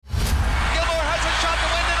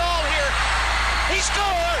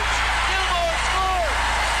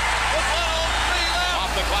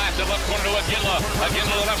the glass, the left corner to Aguila. Aguila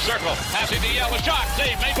to the left circle. Passing to Yell. A shot.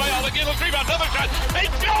 Save made by all. Aguila. Rebound. Another shot. They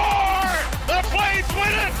score! The Flames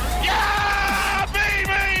win it! Yeah,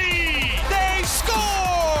 baby! They score!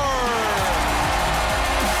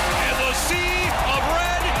 And the sea of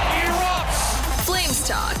red erupts. Flames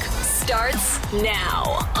Talk starts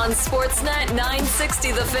now on Sportsnet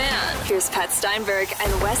 960 The Fan. Here's Pat Steinberg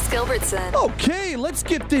and Wes Gilbertson. Okay, let's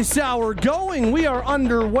get this hour going. We are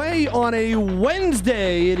underway on a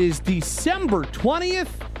Wednesday. It is December 20th.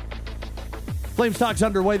 Flames Talk's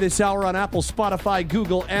underway this hour on Apple, Spotify,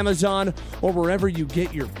 Google, Amazon, or wherever you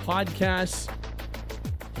get your podcasts.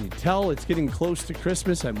 Can you tell it's getting close to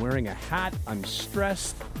Christmas? I'm wearing a hat. I'm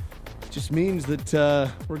stressed. Just means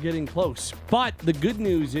that we're getting close. But the good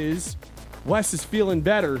news is Wes is feeling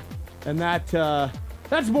better, and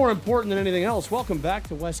that's more important than anything else. Welcome back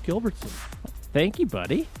to Wes Gilbertson. Thank you,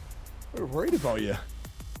 buddy. We're worried about you. A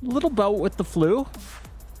little bout with the flu.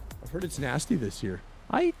 I've heard it's nasty this year.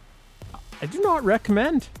 I do not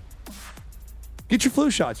recommend. Get your flu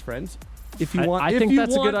shots, friends. If you want, I think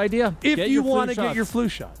that's a good idea. If you want to get your flu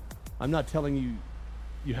shot. I'm not telling you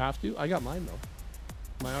you have to. I got mine,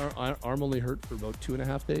 though. My arm only hurt for about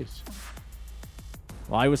 2.5 days.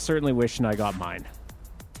 Well, I was certainly wishing I got mine.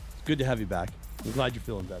 It's good to have you back. I'm glad you're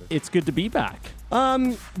feeling better. It's good to be back.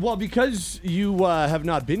 Well, because you have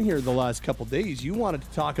not been here the last couple days, you wanted to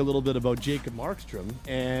talk a little bit about Jacob Markstrom,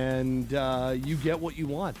 and you get what you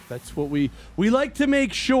want. That's what we like to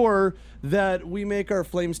make sure that we make our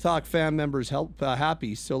Flames Talk fan members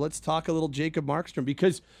happy. So let's talk a little Jacob Markstrom,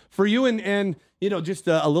 because for you and just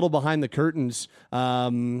a little behind the curtains,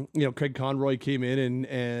 Craig Conroy came in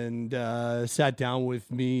and sat down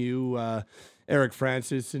with me, Eric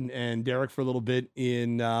Francis and Derek for a little bit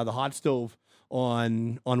in the hot stove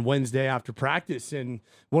on Wednesday after practice. And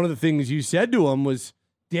one of the things you said to him was,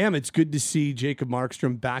 damn, it's good to see Jacob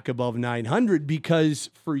Markstrom back above 900, because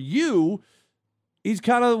for you, he's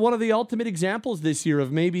kind of one of the ultimate examples this year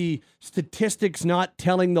of maybe statistics not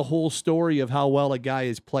telling the whole story of how well a guy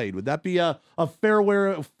has played. Would that be a fair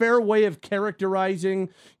way of characterizing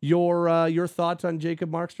your thoughts on Jacob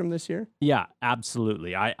Markstrom this year? Yeah,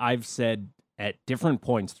 absolutely. I've said at different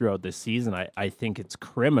points throughout this season, I think it's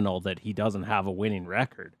criminal that he doesn't have a winning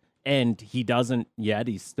record. And he doesn't yet.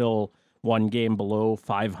 He's still one game below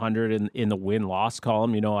 500 in the win-loss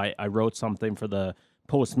column. I wrote something for the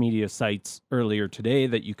post-media sites earlier today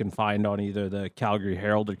that you can find on either the Calgary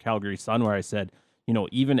Herald or Calgary Sun, where I said,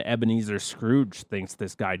 even Ebenezer Scrooge thinks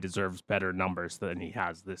this guy deserves better numbers than he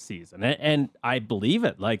has this season. And I believe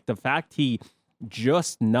it. Like, the fact he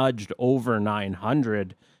just nudged over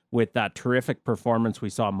 900 with that terrific performance we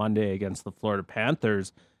saw Monday against the Florida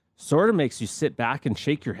Panthers sort of makes you sit back and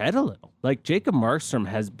shake your head a little. Like, Jacob Markstrom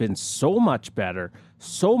has been so much better,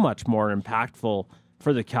 so much more impactful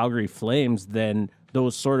for the Calgary Flames than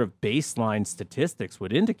those sort of baseline statistics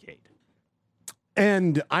would indicate.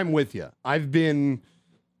 And I'm with you. I've been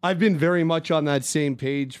very much on that same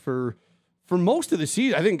page for most of the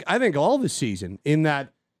season. I think all the season, in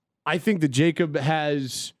that I think that Jacob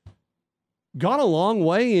has gone a long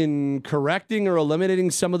way in correcting or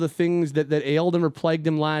eliminating some of the things that ailed him or plagued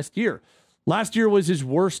him last year. Last year was his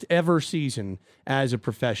worst ever season as a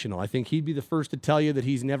professional. I think he'd be the first to tell you that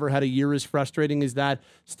he's never had a year as frustrating as that.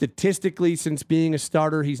 Statistically, since being a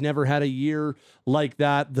starter, he's never had a year like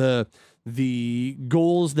that. The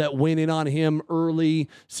goals that went in on him early,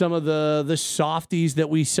 some of the softies that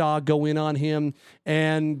we saw go in on him,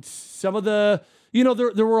 and some of the...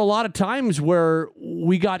 there were a lot of times where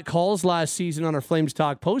we got calls last season on our Flames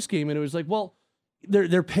Talk postgame, and it was like, well,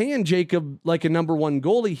 they're paying Jacob like a number one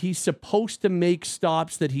goalie. He's supposed to make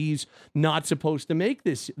stops that he's not supposed to make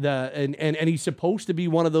and he's supposed to be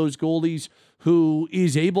one of those goalies who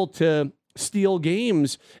is able to steal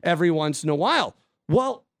games every once in a while.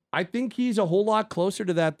 Well, I think he's a whole lot closer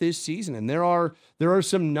to that this season, and there are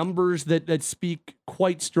some numbers that speak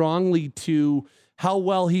quite strongly to how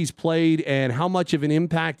well he's played and how much of an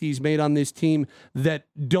impact he's made on this team that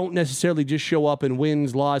don't necessarily just show up in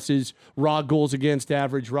wins, losses, raw goals against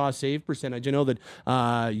average, raw save percentage. I know that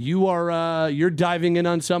you're diving in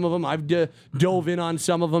on some of them. I've dove in on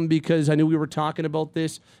some of them because I knew we were talking about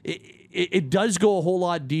this. It does go a whole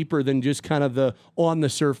lot deeper than just kind of the on the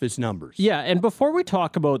surface numbers. Yeah, and before we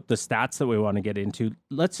talk about the stats that we want to get into,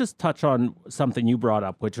 let's just touch on something you brought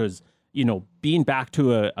up, which was being back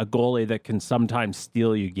to a goalie that can sometimes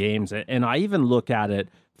steal you games. And I even look at it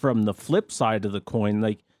from the flip side of the coin.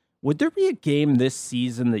 Like, would there be a game this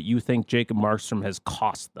season that you think Jacob Markstrom has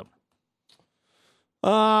cost them?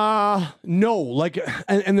 No, like,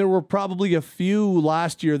 and there were probably a few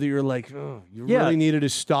last year that you're like, oh, you really needed to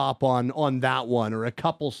stop on that one, or a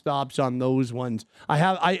couple stops on those ones.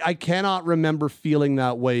 I cannot remember feeling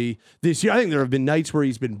that way this year. I think there have been nights where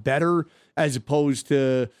he's been better as opposed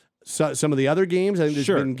to some of the other games. I think there's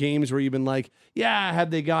been games where you've been like, yeah,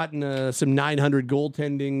 had they gotten some 900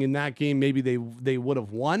 goaltending in that game, maybe they would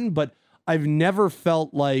have won. But I've never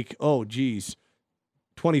felt like, oh, geez,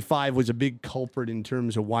 25 was a big culprit in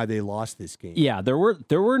terms of why they lost this game. Yeah, there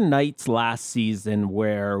were nights last season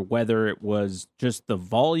where, whether it was just the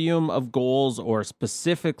volume of goals or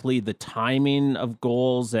specifically the timing of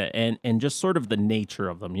goals and just sort of the nature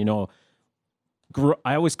of them,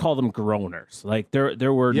 I always call them groaners. Like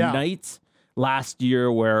there were nights last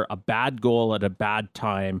year where a bad goal at a bad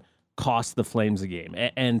time cost the Flames a game.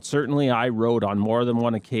 And certainly I wrote on more than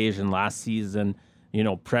one occasion last season,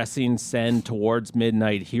 pressing send towards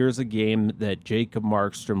midnight. Here's a game that Jacob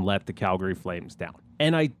Markstrom let the Calgary Flames down.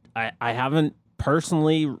 And I haven't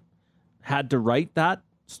personally had to write that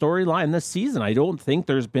storyline this season. I don't think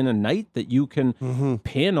there's been a night that you can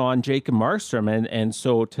pin on Jacob Markstrom. And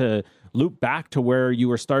so to loop back to where you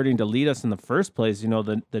were starting to lead us in the first place,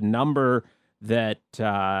 the number that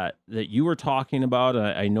you were talking about,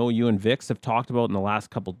 I know you and Vix have talked about in the last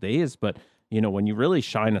couple of days, but when you really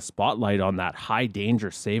shine a spotlight on that high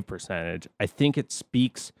danger save percentage, I think it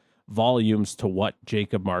speaks volumes to what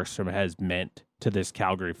Jacob Markstrom has meant to this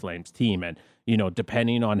Calgary Flames team. And,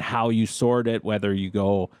 depending on how you sort it, whether you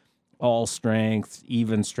go all strengths,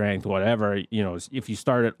 even strength, whatever, if you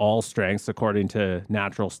start at all strengths, according to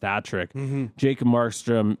Natural Stat Trick, Jacob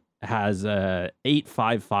Markstrom has a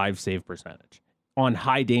 8.55 save percentage on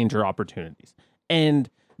high danger opportunities. And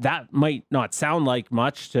that might not sound like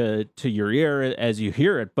much to your ear as you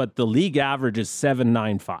hear it, but the league average is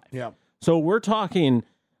 7.95. Yeah. So we're talking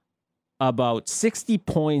about 60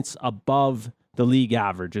 points above the league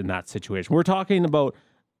average in that situation. We're talking about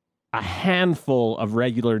a handful of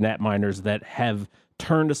regular netminders that have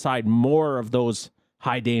turned aside more of those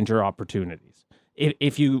high danger opportunities.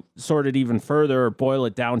 If you sort it even further or boil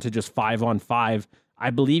it down to just 5-on-5, I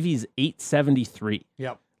believe he's 873.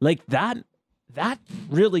 Yep. Like that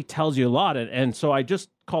really tells you a lot. And so I just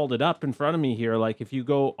called it up in front of me here. Like if you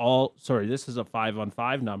go this is a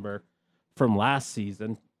 5-on-5 number from last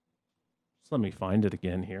season. Just let me find it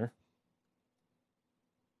again here.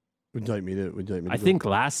 Would you like me to I think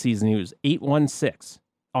last season he was 816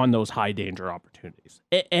 on those high danger opportunities.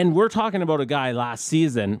 And we're talking about a guy last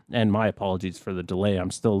season, and my apologies for the delay,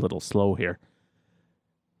 I'm still a little slow here.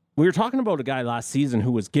 We were talking about a guy last season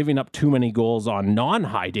who was giving up too many goals on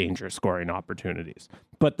non-high danger scoring opportunities.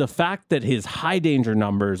 But the fact that his high danger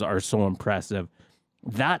numbers are so impressive,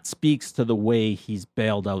 that speaks to the way he's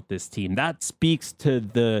bailed out this team. That speaks to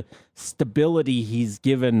the stability he's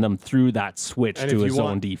given them through that switch to his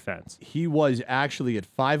own defense. He was actually at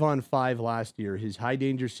 5-on-5 last year. His high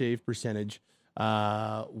danger save percentage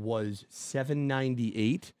was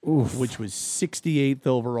 798, which was 68th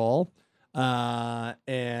overall.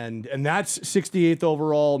 And that's 68th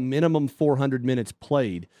overall, minimum 400 minutes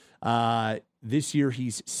played. This year,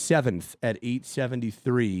 he's 7th at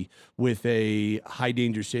 873 with a high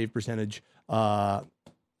danger save percentage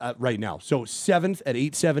right now. So 7th at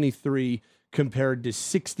 873 compared to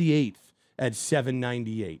 68th at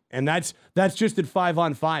 798. And that's just at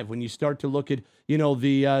 5-on-5. When you start to look at,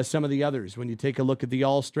 the some of the others, when you take a look at the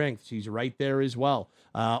all strengths, he's right there as well.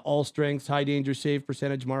 All strengths, high danger save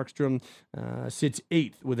percentage. Markstrom sits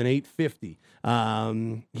 8th with an 850.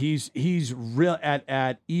 He's real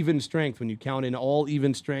at even strength when you count in all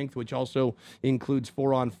even strength, which also includes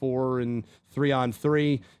 4-on-4 and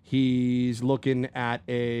 3-on-3. He's looking at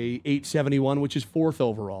a 871, which is 4th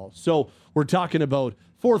overall. So we're talking about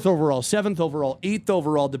 4th overall, 7th overall, 8th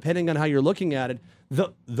overall, depending on how you're looking at it.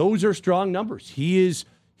 Those are strong numbers. He is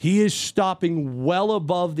stopping well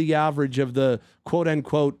above the average of the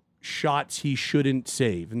quote-unquote shots he shouldn't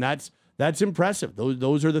save. And that's impressive.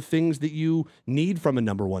 Those are the things that you need from a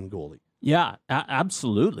number one goalie. Yeah,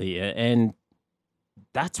 absolutely. And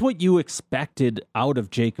that's what you expected out of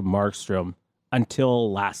Jacob Markstrom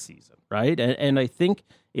until last season, right? And I think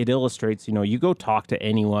it illustrates, you go talk to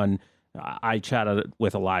anyone. I chatted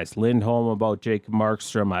with Elias Lindholm about Jacob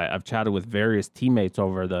Markstrom. I've chatted with various teammates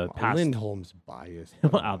over the past... Lindholm's biased.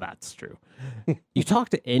 Well, that's true. You talk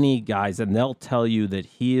to any guys, and they'll tell you that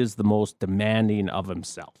he is the most demanding of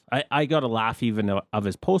himself. I got a laugh even of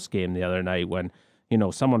his post-game the other night when,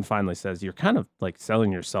 someone finally says, you're kind of like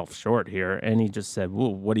selling yourself short here. And he just said,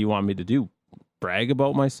 well, what do you want me to do? Brag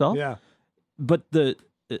about myself? Yeah. But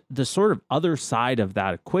the sort of other side of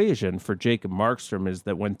that equation for Jacob Markstrom is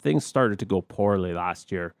that when things started to go poorly last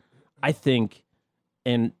year, I think,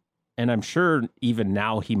 and I'm sure even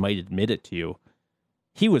now he might admit it to you,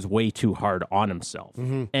 he was way too hard on himself,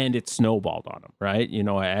 and it snowballed on him, right? You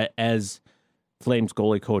know, as Flames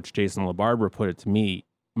goalie coach Jason LaBarbera put it to me,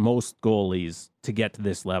 most goalies, to get to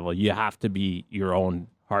this level, you have to be your own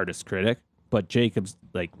hardest critic. But Jacob's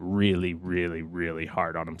like really, really, really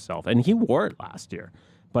hard on himself, and he wore it last year.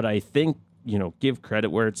 But I think, you know, give credit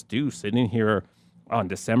where it's due. Sitting here on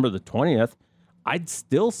December the 20th, I'd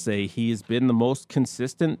still say he has been the most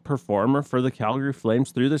consistent performer for the Calgary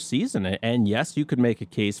Flames through the season. And yes, you could make a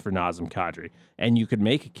case for Nazem Kadri, and you could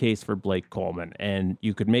make a case for Blake Coleman, and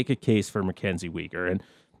you could make a case for Mackenzie Weegar. And,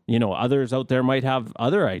 you know, others out there might have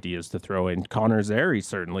other ideas to throw in. Connor Zary,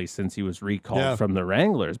 certainly, since he was recalled from the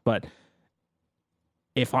Wranglers. But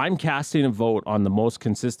if I'm casting a vote on the most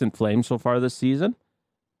consistent Flame so far this season,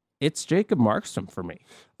 it's Jacob Markstrom for me.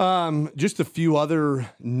 Just a few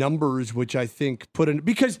other numbers which I think put in,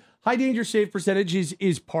 because high danger save percentage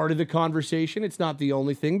is part of the conversation. It's not the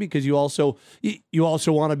only thing, because you also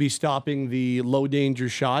want to be stopping the low danger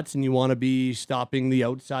shots, and you want to be stopping the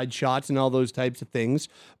outside shots and all those types of things.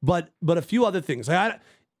 But a few other things.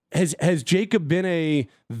 Has Jacob been a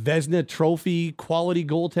Vezina Trophy quality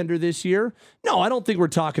goaltender this year? No, I don't think we're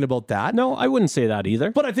talking about that. No, I wouldn't say that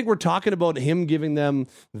either. But I think we're talking about him giving them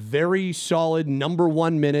very solid number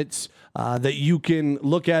one minutes that you can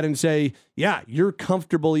look at and say, yeah, you're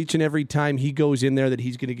comfortable each and every time he goes in there that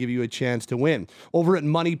he's going to give you a chance to win. Over at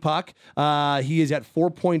Money Puck, he is at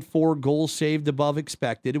 4.4 goals saved above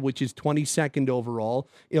expected, which is 22nd overall.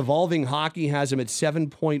 Evolving Hockey has him at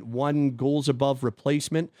 7.1 goals above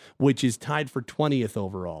replacement, which is tied for 20th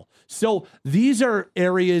overall. So these are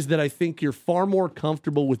areas that I think you're far more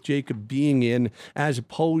comfortable with Jacob being in, as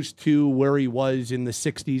opposed to where he was in the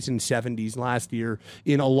 60s and 70s last year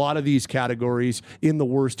in a lot of these categories in the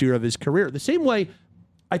worst year of his career. The same way,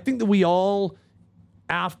 I think that we all,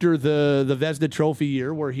 after the Vezina Trophy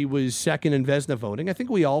year where he was second in Vezina voting, I think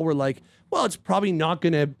we all were like, well, it's probably not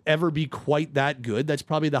going to ever be quite that good. That's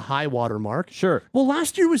probably the high water mark. Sure. Well,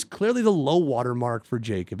 last year was clearly the low water mark for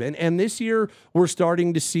Jacob. And this year we're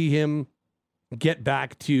starting to see him get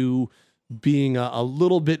back to being a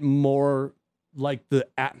little bit more like the,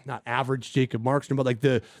 not average Jacob Markstrom, but like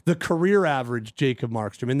the career average Jacob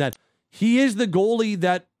Markstrom, in that he is the goalie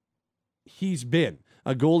that he's been.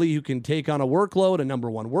 A goalie who can take on a workload, a number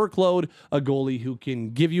one workload, a goalie who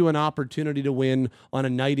can give you an opportunity to win on a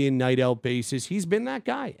night in, night out basis. He's been that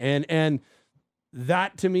guy. And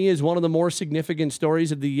that to me is one of the more significant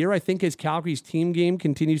stories of the year. I think as Calgary's team game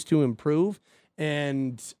continues to improve,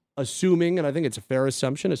 and assuming, and I think it's a fair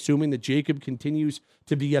assumption, assuming that Jacob continues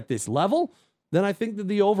to be at this level, then I think that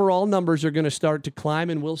the overall numbers are going to start to climb,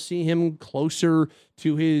 and we'll see him closer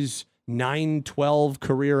to his 9-12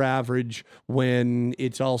 career average when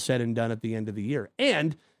it's all said and done at the end of the year.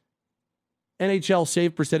 And NHL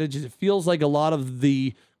save percentages, it feels like a lot of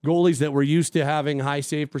the goalies that we're used to having high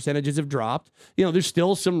save percentages have dropped. You know, there's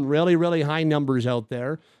still some really, really high numbers out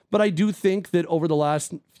there, but I do think that over the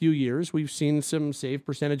last few years, we've seen some save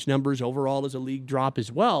percentage numbers overall as a league drop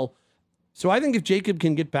as well. So I think if Jacob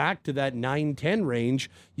can get back to that 9-10 range,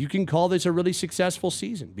 you can call this a really successful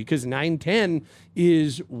season, because 9-10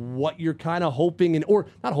 is what you're kind of hoping, or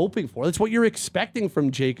not hoping for. That's what you're expecting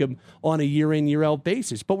from Jacob on a year in, year out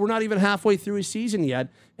basis. But we're not even halfway through his season yet,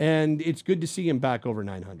 and it's good to see him back over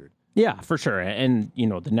 900. Yeah, for sure. And, you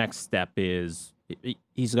know, the next step is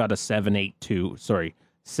he's got a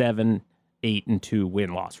 7-8-2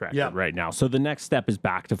 win-loss record right now. So the next step is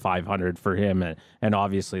back to 500 for him, and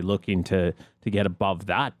obviously looking to get above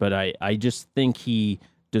that. But I just think he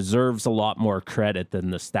deserves a lot more credit than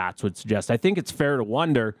the stats would suggest. I think it's fair to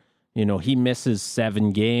wonder, you know, he misses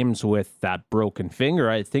 7 games with that broken finger.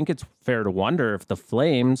 I think it's fair to wonder if the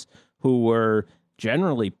Flames, who were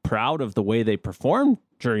generally proud of the way they performed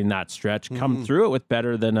during that stretch, come through it with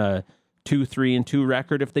better than a 2-3-2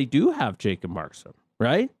 record if they do have Jacob Markstrom,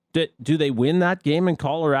 right? Do they win that game in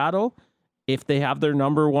Colorado if they have their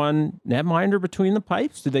number one netminder between the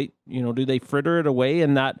pipes? Do they fritter it away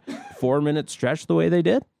in that 4-minute stretch the way they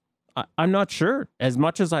did? I'm not sure. As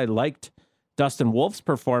much as I liked Dustin Wolf's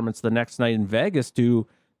performance the next night in Vegas, do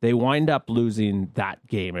they wind up losing that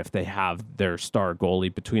game if they have their star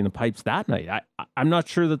goalie between the pipes that night? I'm not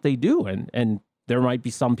sure that they do. And there might be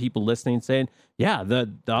some people listening saying, yeah,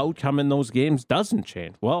 the outcome in those games doesn't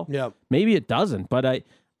change. Well, maybe it doesn't, but I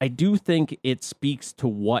do think it speaks to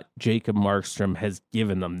what Jacob Markstrom has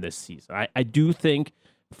given them this season. I do think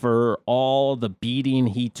for all the beating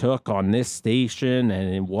he took on this station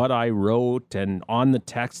and in what I wrote and on the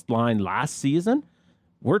text line last season,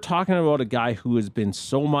 we're talking about a guy who has been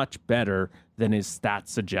so much better than his stats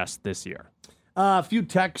suggest this year. A few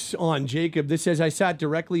texts on Jacob. This says, I sat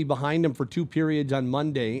directly behind him for 2 periods on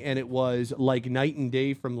Monday, and it was like night and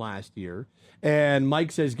day from last year. And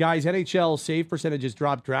Mike says, guys, NHL save percentages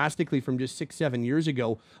dropped drastically from just 6-7 years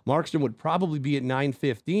ago. Markstrom would probably be at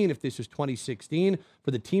 .915 if this was 2016.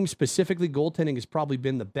 For the team specifically, goaltending has probably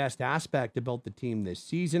been the best aspect about the team this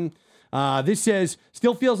season. This says,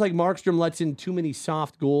 still feels like Markstrom lets in too many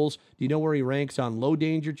soft goals. Do you know where he ranks on low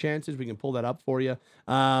danger chances? We can pull that up for you.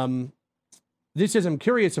 This says, I'm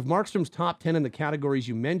curious if Markstrom's top 10 in the categories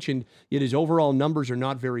you mentioned, yet his overall numbers are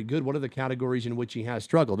not very good. What are the categories in which he has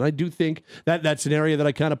struggled? And I do think that that's an area that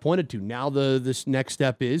I kind of pointed to. Now this next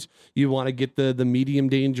step is you want to get the medium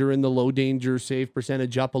danger and the low danger save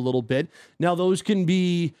percentage up a little bit. Now those can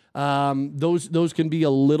be those can be a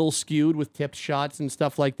little skewed with tipped shots and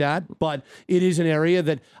stuff like that. But it is an area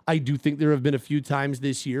that I do think there have been a few times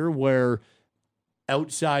this year where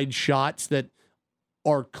outside shots that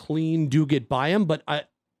are clean do get by him, but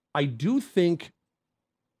I do think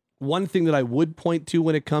one thing that I would point to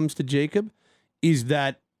when it comes to Jacob is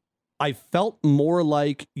that I felt more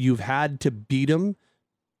like you've had to beat him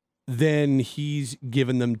than he's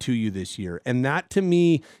given them to you this year. And that to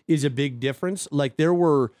me is a big difference. Like there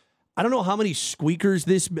were, I don't know how many squeakers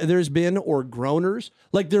there's been or groaners.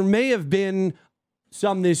 Like there may have been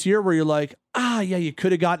some this year where you're like, yeah, you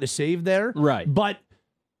could have gotten a save there. Right. But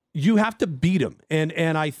you have to beat him.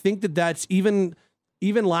 And I think that that's even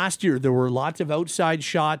last year, there were lots of outside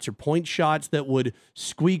shots or point shots that would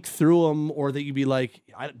squeak through him, or that you'd be like,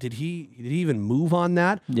 did he even move on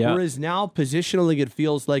that? Yeah. Whereas now positionally, it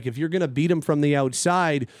feels like if you're going to beat him from the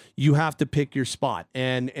outside, you have to pick your spot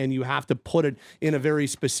and you have to put it in a very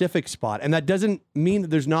specific spot. And that doesn't mean that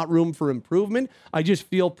there's not room for improvement. I just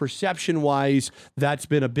feel perception wise, that's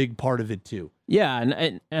been a big part of it too.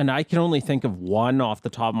 Yeah, and I can only think of one off the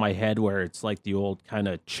top of my head where it's like the old kind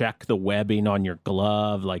of check the webbing on your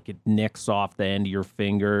glove, like it nicks off the end of your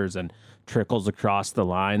fingers and trickles across the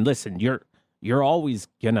line. Listen, you're always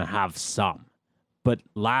gonna have some, but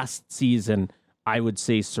last season I would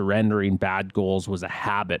say surrendering bad goals was a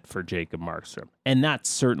habit for Jacob Markstrom, and that's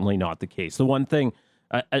certainly not the case. The one thing,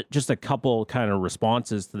 just a couple kind of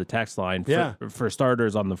responses to the text line. For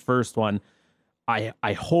starters, on the first one,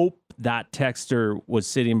 I hope that texter was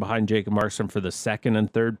sitting behind Jacob Markstrom for the second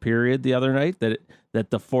and third period the other night, that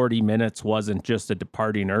the 40 minutes wasn't just a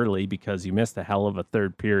departing early, because you missed a hell of a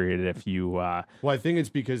third period if you... Well, I think it's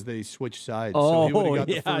because they switched sides. Oh, so he would have got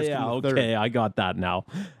the first and the third. Okay, I got that now.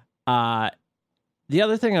 The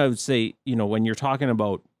other thing I would say, when you're talking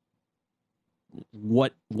about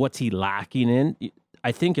what's he lacking in,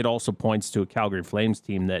 I think it also points to a Calgary Flames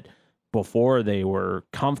team that before they were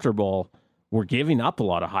comfortable, we're giving up a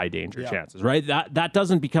lot of high danger chances, right? That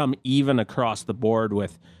doesn't become even across the board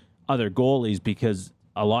with other goalies, because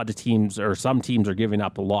a lot of teams, or some teams, are giving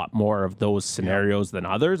up a lot more of those scenarios than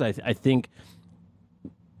others. I think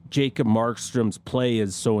Jacob Markstrom's play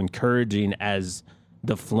is so encouraging as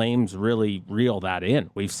the Flames really reel that in.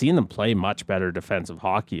 We've seen them play much better defensive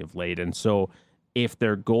hockey of late, and so if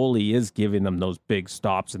their goalie is giving them those big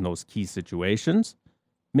stops in those key situations,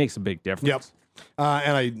 makes a big difference. Yep.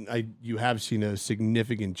 And you have seen a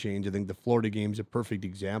significant change. I think the Florida game is a perfect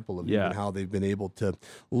example of even how they've been able to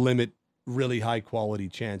limit really high quality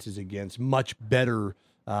chances against much better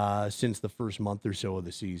since the first month or so of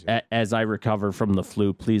the season. As I recover from the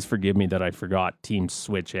flu, please forgive me that I forgot teams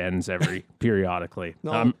switch ends periodically.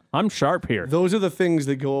 No, I'm sharp here. Those are the things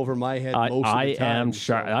that go over my head most of the time. I am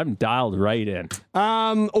sharp. So. I'm dialed right in.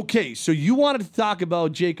 Okay, so you wanted to talk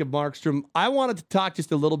about Jacob Markstrom. I wanted to talk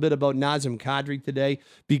just a little bit about Nazem Kadri today,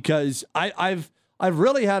 because I've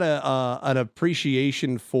really had an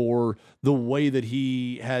appreciation for the way that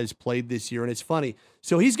he has played this year. And it's funny.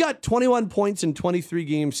 So he's got 21 points in 23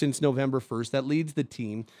 games since November 1st. That leads the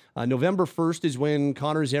team. November 1st is when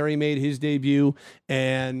Connor Zary made his debut,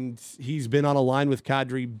 and he's been on a line with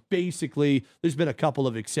Kadri. Basically, there's been a couple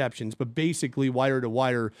of exceptions, but basically wire to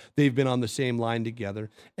wire, they've been on the same line together.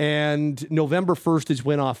 And November 1st is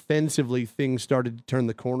when offensively things started to turn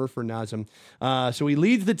the corner for Nazem. So he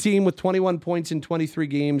leads the team with 21 points in 23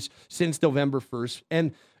 games since November 1st.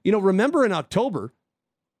 And, remember in October,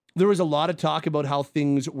 there was a lot of talk about how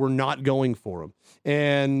things were not going for him.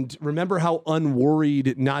 And remember how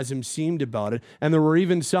unworried Nazem seemed about it. And there were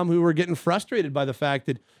even some who were getting frustrated by the fact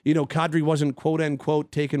that, Kadri wasn't quote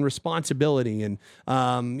unquote taking responsibility. And,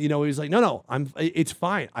 he was like, no, it's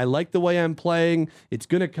fine. I like the way I'm playing. It's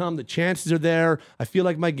going to come. The chances are there. I feel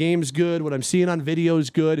like my game's good. What I'm seeing on video is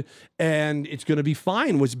good. And it's going to be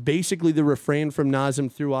fine was basically the refrain from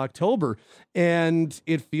Nazem through October. And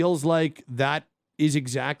it feels like that is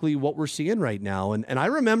exactly what we're seeing right now. And I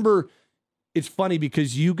remember, it's funny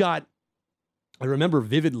because I remember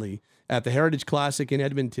vividly at the Heritage Classic in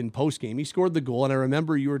Edmonton postgame, he scored the goal, and I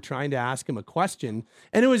remember you were trying to ask him a question,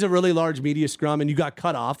 and it was a really large media scrum, and you got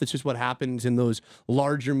cut off. That's just what happens in those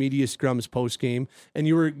larger media scrums postgame. And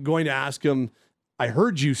you were going to ask him, I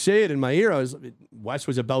heard you say it in my ear. Wes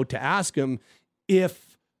was about to ask him if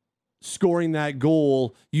scoring that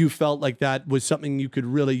goal, you felt like that was something you could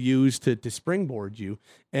really use to springboard you.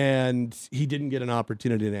 And he didn't get an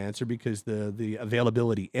opportunity to answer because the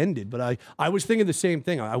availability ended. But I was thinking the same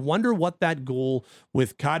thing. I wonder what that goal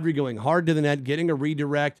with Kadri going hard to the net, getting a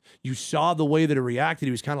redirect, you saw the way that it reacted.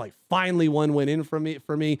 He was kind of like, finally one went in for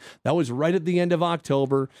me. That was right at the end of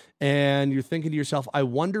October. And you're thinking to yourself, I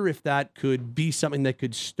wonder if that could be something that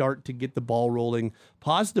could start to get the ball rolling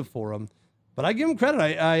positive for him. But I give him credit.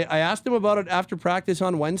 I asked him about it after practice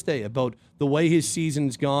on Wednesday, about the way his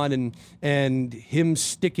season's gone and him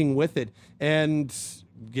sticking with it. And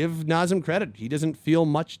give Nazem credit. He doesn't feel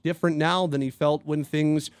much different now than he felt when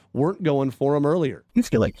things weren't going for him earlier. Do you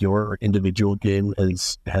feel like your individual game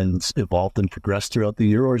has evolved and progressed throughout the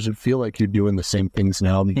year, or does it feel like you're doing the same things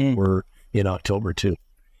now that you were in October too?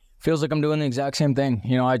 Feels like I'm doing the exact same thing.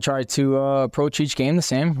 I try to approach each game the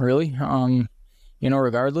same, really.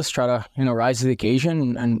 Regardless, try to, rise to the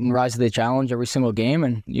occasion and rise to the challenge every single game.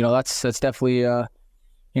 And, that's definitely, a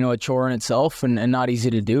chore in itself and not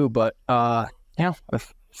easy to do. But, I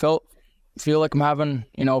feel like I'm having,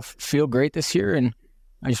 feel great this year. And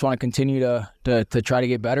I just want to continue to try to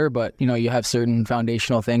get better. But, you have certain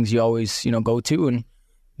foundational things you always, go to. And,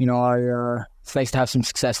 it's nice to have some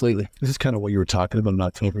success lately. This is kind of what you were talking about in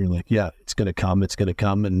October. You're like, yeah, it's going to come.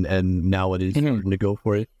 And now it is starting to go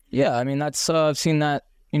for you. Yeah, I mean, that's I've seen that,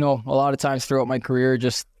 a lot of times throughout my career.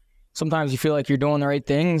 Just sometimes you feel like you're doing the right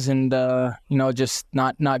things and, just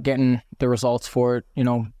not getting the results for it,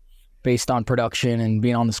 based on production and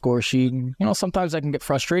being on the score sheet. And, sometimes that can get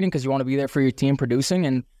frustrating because you want to be there for your team producing.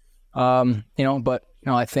 And,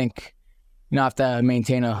 I think, I have to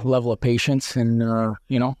maintain a level of patience and,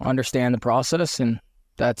 understand the process. And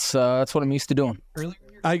that's what I'm used to doing.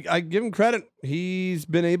 I give him credit. He's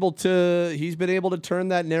been able to turn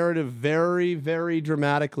that narrative very, very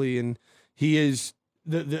dramatically, and he is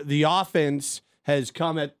the offense has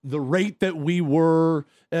come at the rate that we were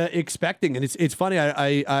expecting. And it's funny.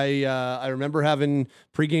 I remember having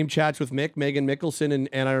pregame chats with Megan Mickelson,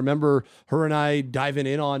 and I remember her and I diving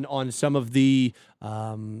in on some of the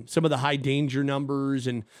high danger numbers,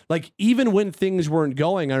 and like even when things weren't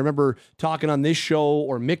going, I remember talking on this show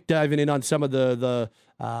or Mick diving in on some of the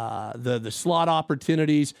slot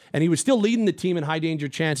opportunities, and he was still leading the team in high danger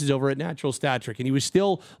chances over at Natural Stat Trick, and he was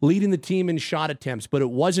still leading the team in shot attempts, but it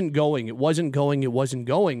wasn't going,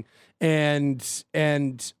 and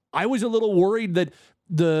I was a little worried that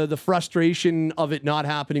the frustration of it not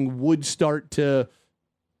happening would start to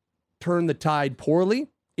turn the tide poorly.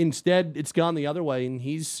 Instead, it's gone the other way, and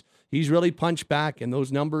he's really punched back, and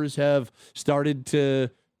those numbers have started to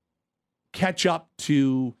catch up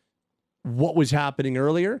to what was happening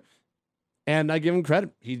earlier. And I give him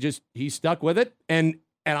credit. He stuck with it. And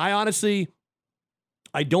I honestly,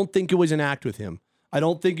 I don't think it was an act with him. I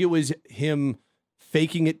don't think it was him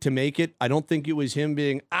faking it to make it. I don't think it was him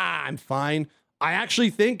being, I'm fine. I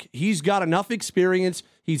actually think he's got enough experience.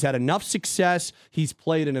 He's had enough success. He's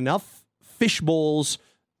played in enough fish bowls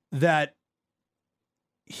that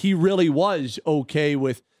he really was okay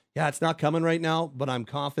with, it's not coming right now, but I'm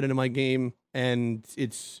confident in my game and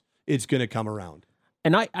it's going to come around.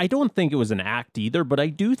 And I don't think it was an act either, but I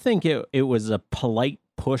do think it was a polite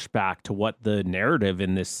pushback to what the narrative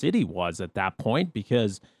in this city was at that point,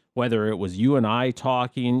 because whether it was you and I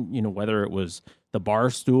talking, whether it was the bar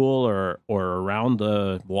stool or around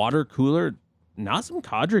the water cooler, Nazem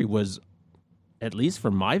Kadri was, at least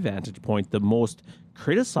from my vantage point, the most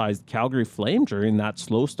criticized Calgary Flame during that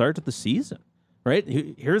slow start to the season, right?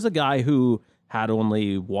 Here's a guy who had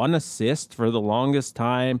only one assist for the longest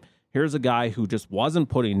time. Here's a guy who just wasn't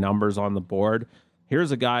putting numbers on the board.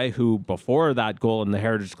 Here's a guy who, before that goal in the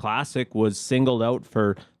Heritage Classic, was singled out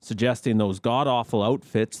for suggesting those god-awful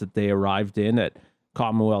outfits that they arrived in at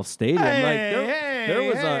Commonwealth Stadium.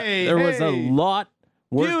 There was a lot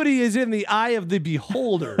Beauty is in the eye of the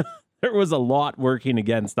beholder. There was a lot working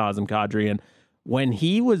against Nazem Kadri, and when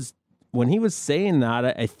he was saying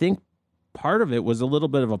that, I think part of it was a little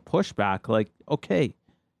bit of a pushback. Like, okay,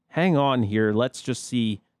 hang on here. Let's just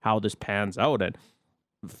see how this pans out. And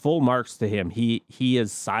full marks to him. He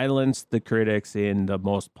has silenced the critics in the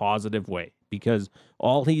most positive way, because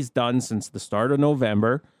all he's done since the start of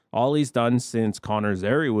November, all he's done since Connor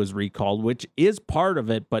Zary was recalled, which is part of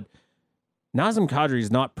it, but Nazem Kadri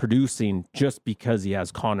is not producing just because he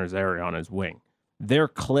has Connor Zary on his wing. Their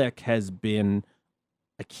click has been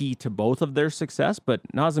a key to both of their success, but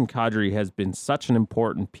Nazem Kadri has been such an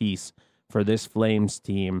important piece for this Flames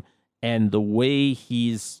team, and the way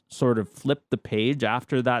he's sort of flipped the page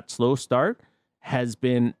after that slow start has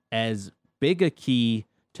been as big a key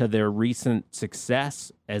to their recent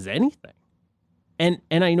success as anything. And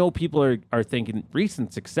I know people are thinking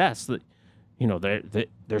recent success, that, you know,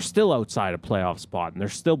 they're still outside a playoff spot and they're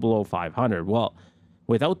still below 500. Well,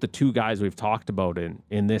 without the two guys we've talked about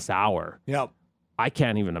in this hour, yep, I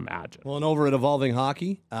can't even imagine. Well, and over at Evolving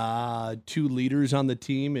Hockey, two leaders on the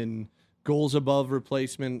team in goals above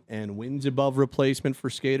replacement and wins above replacement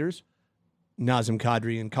for skaters, Nazem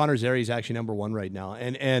Kadri, and Connor Zary is actually number one right now.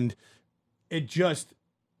 And it just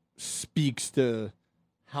speaks to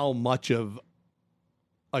how much of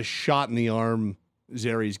a shot in the arm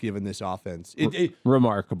Zary's given this offense.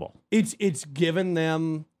 Remarkable. It's given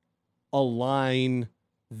them a line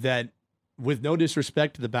that, with no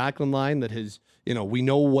disrespect to the Backlund line, that has, you know, we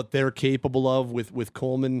know what they're capable of with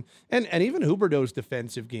Coleman and even Huberdeau's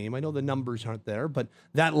defensive game. I know the numbers aren't there, but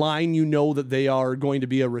that line, you know that they are going to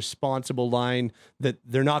be a responsible line, that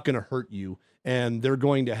they're not going to hurt you, and they're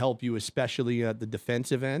going to help you, especially at the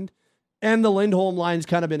defensive end. And the Lindholm line's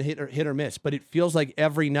kind of been hit or miss, but it feels like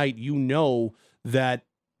every night you know that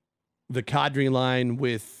the Kadri line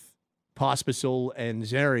with Pospisil and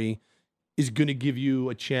Zary is going to give you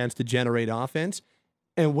a chance to generate offense.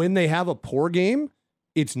 And when they have a poor game,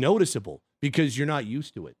 it's noticeable because you're not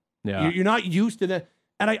used to it. Yeah. You're not used to that.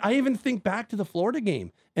 And I even think back to the Florida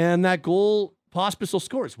game and that goal Pospisil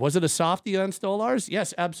scores. Was it a softie on Stolarz?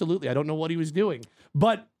 Yes, absolutely. I don't know what he was doing.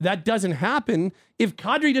 But that doesn't happen if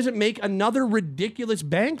Kadri doesn't make another ridiculous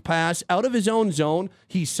bank pass out of his own zone.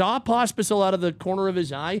 He saw Pospisil out of the corner of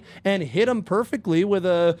his eye and hit him perfectly with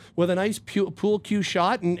a nice pool cue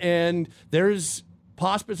shot. And there's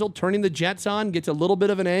Pospisil turning the Jets on, gets a little bit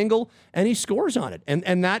of an angle, and he scores on it.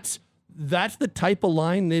 And that's the type of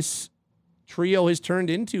line this trio has turned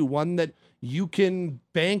into, one that you can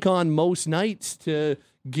bank on most nights to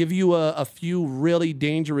give you a few really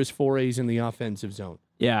dangerous forays in the offensive zone.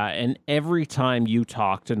 Yeah, and every time you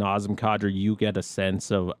talk to Nazem Kadri, you get a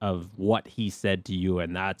sense of what he said to you,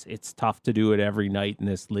 and it's tough to do it every night in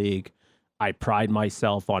this league. I pride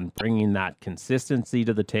myself on bringing that consistency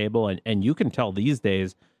to the table, and you can tell these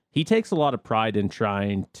days he takes a lot of pride in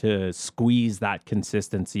trying to squeeze that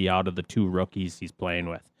consistency out of the two rookies he's playing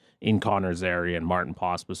with, in Connor Zary and Martin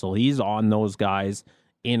Pospisil. He's on those guys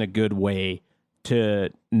in a good way to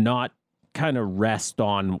not kind of rest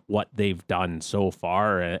on what they've done so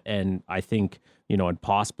far. And I think, you know, in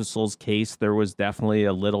Pospisil's case, there was definitely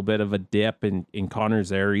a little bit of a dip. In Connor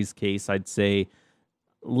Zary's case, I'd say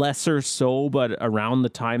lesser so, but around the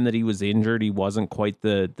time that he was injured, he wasn't quite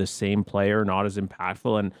the same player, not as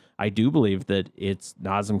impactful. And I do believe that it's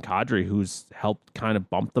Nazem Kadri who's helped kind of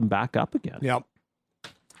bump them back up again. Yep.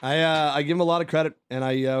 I give him a lot of credit,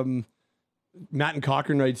 and Matt and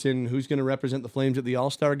Cochran writes in, who's going to represent the Flames at the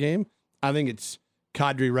All-Star game? I think it's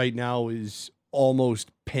Kadri right now is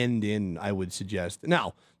almost penned in, I would suggest.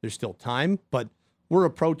 Now, there's still time, but we're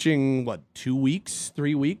approaching, 2 weeks,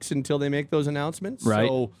 3 weeks until they make those announcements? Right.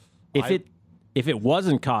 So if it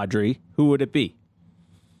wasn't Kadri, who would it be?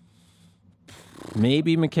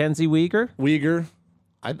 Maybe Mackenzie Weegar?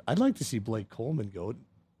 I'd like to see Blake Coleman go.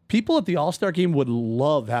 People at the All-Star game would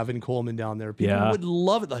love having Coleman down there. People would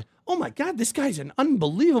love it. Like, oh my God, this guy's an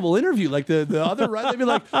unbelievable interview. Like the other, right? They'd be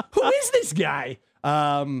like, who is this guy?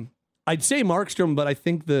 I'd say Markstrom, but I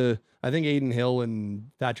think Aiden Hill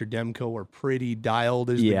and Thatcher Demko are pretty dialed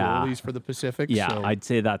as the goalies for the Pacific. Yeah, so. I'd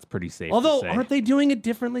say that's pretty safe. Although, to say. aren't they doing it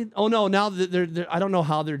differently? Oh no, now they're I don't know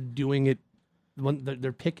how they're doing it. When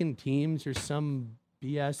they're picking teams or some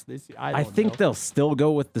BS. I think they'll still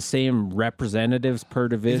go with the same representatives per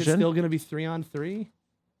division. Is it still going to be 3-on-3?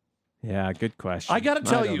 Yeah, good question. I got to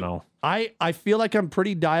tell don't you, know. I feel like I'm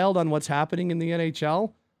pretty dialed on what's happening in the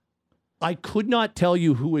NHL. I could not tell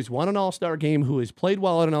you who has won an All-Star game, who has played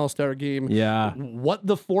well at an All-Star game. Yeah. What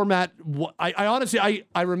the format. I honestly,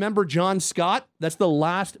 I remember John Scott. That's the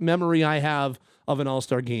last memory I have of an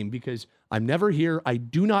All-Star game because I'm never here. I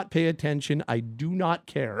do not pay attention. I do not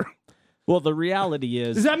care. Well, the reality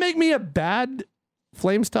is... Does that make me a bad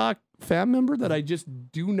Flames Talk fan member that I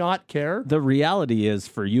just do not care? The reality is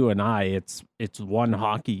for you and I, it's one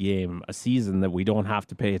hockey game a season that we don't have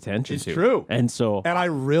to pay attention to. It's true. And I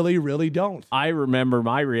really, really don't. I remember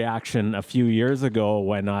my reaction a few years ago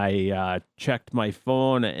when I checked my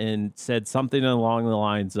phone and said something along the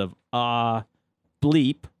lines of,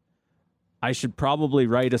 bleep, I should probably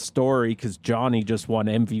write a story because Johnny just won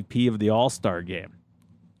MVP of the All-Star game.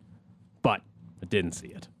 But I didn't see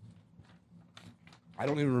it. I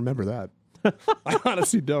don't even remember that. I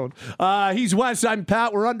honestly don't. He's Wes. I'm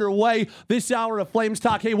Pat. We're underway this hour of Flames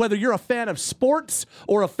Talk. Hey, whether you're a fan of sports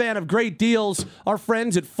or a fan of great deals, our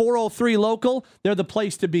friends at 403 Local, they're the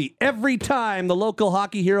place to be. Every time the local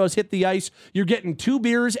hockey heroes hit the ice, you're getting 2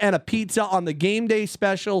 beers and a pizza on the game day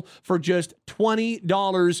special for just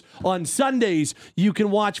 $20. On Sundays, you can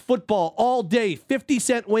watch football all day,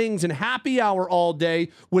 50-cent wings and happy hour all day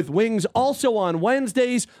with wings also on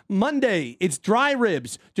Wednesdays. Monday, it's dry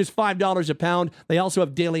ribs, just $5 a pound. They also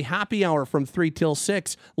have daily happy hour from 3 till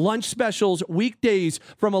 6. Lunch specials weekdays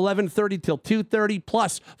from 11:30 till 2:30.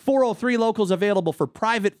 Plus, 403 Locals available for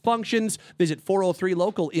private functions. Visit 403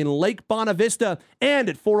 Local in Lake Bonavista and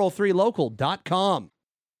at 403local.com.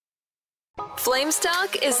 Flames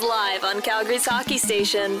Talk is live on Calgary's hockey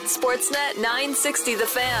station, Sportsnet 960 The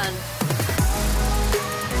Fan.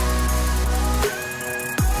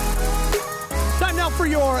 Time now for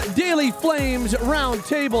your Daily Flames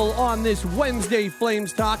Roundtable on this Wednesday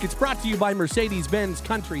Flames Talk. It's brought to you by Mercedes-Benz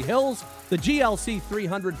Country Hills. The GLC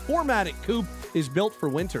 300 4MATIC Coupe is built for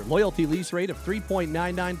winter. Loyalty lease rate of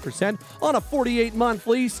 3.99% on a 48-month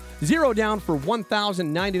lease. 0 down for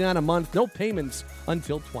 $1,099 a month. No payments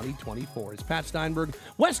until 2024. It's Pat Steinberg,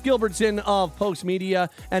 Wes Gilbertson of Post Media,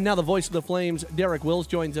 and now the voice of the Flames, Derek Wills,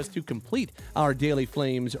 joins us to complete our Daily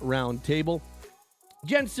Flames Roundtable.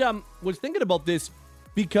 Gents, was thinking about this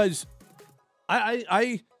because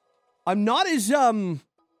I'm not as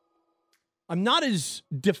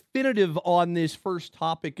definitive on this first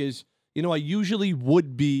topic as I usually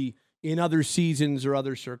would be in other seasons or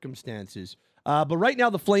other circumstances. But right now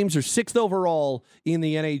the Flames are 6th overall in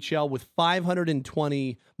the NHL with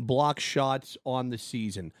 520 block shots on the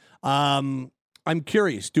season. I'm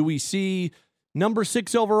curious, do we see number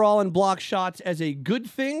 6 overall in block shots as a good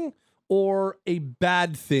thing or a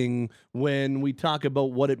bad thing when we talk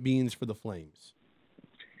about what it means for the Flames?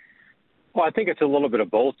 Well, I think it's a little bit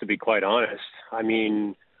of both, to be quite honest. I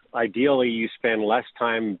mean, ideally you spend less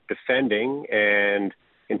time defending and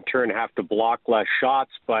in turn have to block less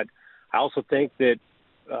shots. But I also think that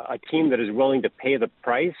a team that is willing to pay the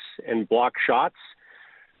price and block shots,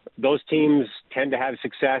 those teams tend to have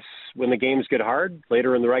success when the games get hard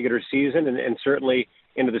later in the regular season and certainly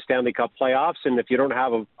into the Stanley Cup playoffs. And if you don't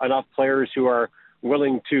have enough players who are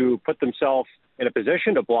willing to put themselves in a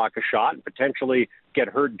position to block a shot and potentially get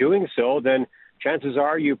hurt doing so, then chances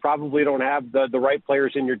are you probably don't have the right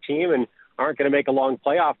players in your team and aren't going to make a long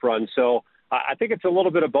playoff run. So I think it's a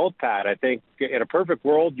little bit of both, Pat. I think in a perfect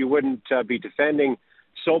world, you wouldn't be defending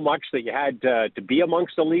so much that you had to be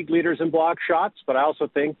amongst the league leaders in block shots. But I also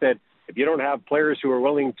think that if you don't have players who are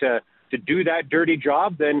willing to do that dirty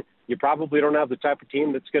job, then you probably don't have the type of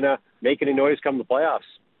team that's going to make any noise come the playoffs.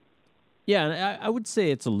 Yeah, and I would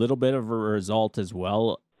say it's a little bit of a result as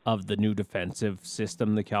well of the new defensive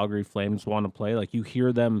system the Calgary Flames want to play. Like, you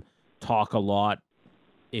hear them talk a lot.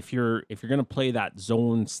 If you're going to play that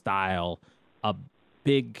zone style, a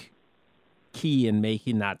big key in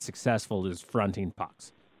making that successful is fronting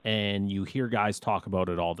pucks. And you hear guys talk about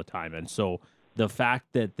it all the time. And so the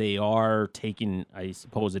fact that they are taking, I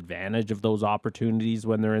suppose, advantage of those opportunities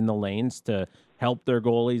when they're in the lanes to help their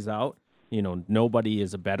goalies out, nobody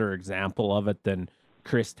is a better example of it than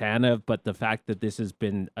Chris Tanev, but the fact that this has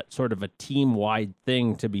been sort of a team-wide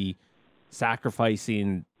thing to be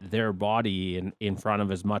sacrificing their body in front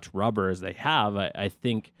of as much rubber as they have, I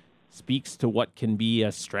think speaks to what can be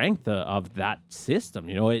a strength of that system.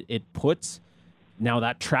 It puts, now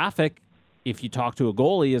that traffic, if you talk to a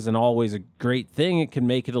goalie, isn't always a great thing. It can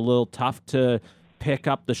make it a little tough to pick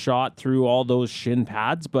up the shot through all those shin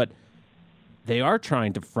pads, but they are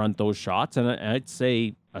trying to front those shots, and I'd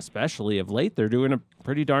say, especially of late, they're doing a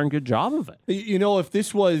pretty darn good job of it. You know, if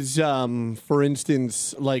this was, for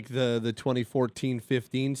instance, like the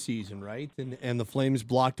 2014-15 season, right? And the Flames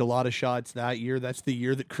blocked a lot of shots that year. That's the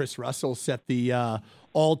year that Chris Russell set the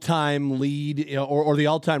all-time lead or the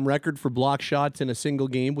all-time record for block shots in a single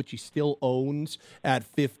game, which he still owns at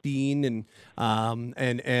 15.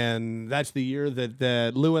 And that's the year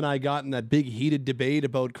that Lou and I got in that big heated debate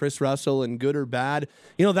about Chris Russell and good or bad.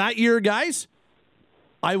 You know, that year, guys,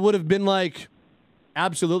 I would have been like,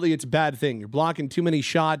 absolutely, it's a bad thing. You're blocking too many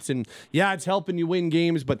shots, and yeah, it's helping you win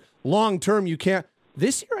games, but long term, you can't.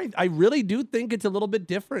 This year, I really do think it's a little bit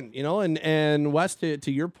different, you know. And Wes,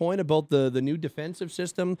 to your point about the new defensive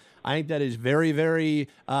system, I think that is very, very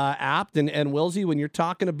apt. And Wilsey, when you're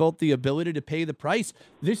talking about the ability to pay the price,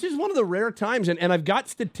 this is one of the rare times, and I've got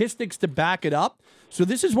statistics to back it up. So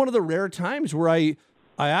this is one of the rare times where I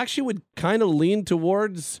actually would kind of lean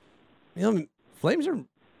towards, you know, Flames are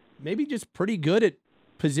maybe just pretty good at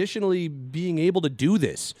positionally being able to do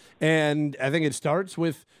this. And I think it starts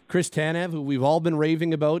with Chris Tanev, who we've all been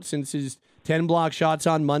raving about since his 10 block shots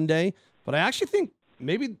on Monday. But I actually think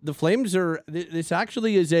maybe the Flames this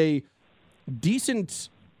actually is a decent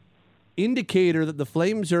indicator that the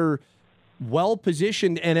Flames are well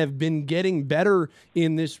positioned and have been getting better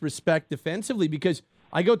in this respect defensively, because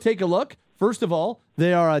I go take a look. First of all,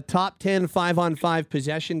 they are a top 10 5-on-5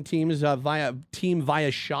 possession teams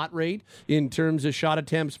via shot rate in terms of shot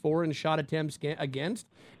attempts for and shot attempts against.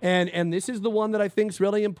 And this is the one that I think is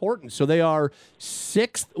really important. So they are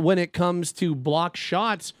 6th when it comes to block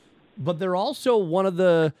shots, but they're also one of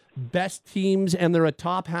the best teams, and they're a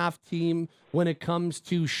top half team when it comes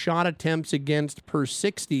to shot attempts against per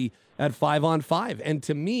 60 at 5-on-5. And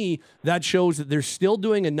to me, that shows that they're still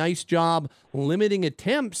doing a nice job limiting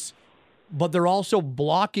attempts, but they're also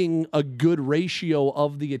blocking a good ratio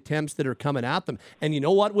of the attempts that are coming at them. And you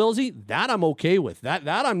know what, Wilsey? That I'm okay with. That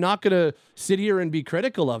I'm not going to sit here and be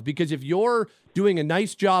critical of, because if you're doing a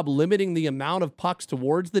nice job limiting the amount of pucks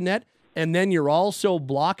towards the net, and then you're also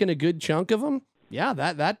blocking a good chunk of them, yeah,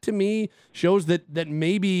 that to me shows that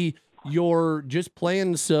maybe you're just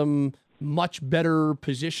playing some much better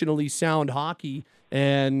positionally sound hockey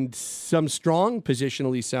and some strong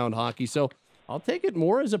positionally sound hockey. So I'll take it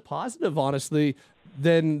more as a positive, honestly,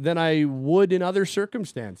 than I would in other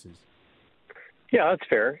circumstances. Yeah, that's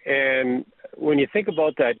fair. And when you think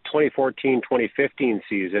about that 2014-2015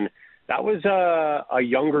 season, that was a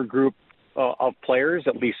younger group of players,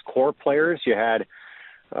 at least core players. You had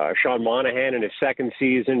Sean Monahan in his second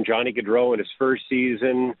season, Johnny Gaudreau in his first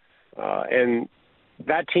season. And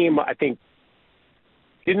that team, I think,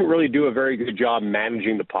 didn't really do a very good job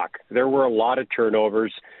managing the puck. There were a lot of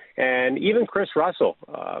turnovers. And even Chris Russell,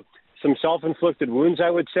 some self-inflicted wounds, I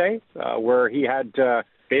would say, where he had to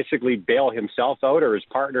basically bail himself out or his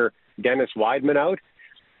partner, Dennis Weidman, out.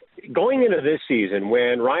 Going into this season,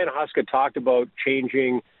 when Ryan Huska talked about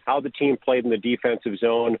changing how the team played in the defensive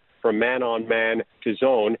zone from man-on-man to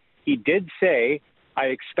zone, he did say, I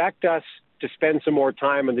expect us to spend some more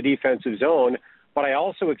time in the defensive zone, but I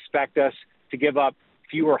also expect us to give up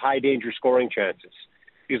fewer high-danger scoring chances.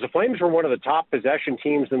 Because the Flames were one of the top possession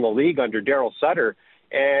teams in the league under Darryl Sutter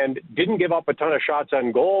and didn't give up a ton of shots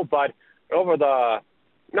on goal. But over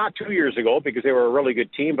not 2 years ago, because they were a really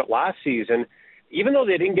good team, but last season, even though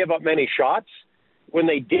they didn't give up many shots, when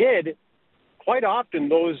they did, quite often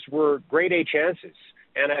those were grade A chances.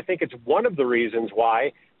 And I think it's one of the reasons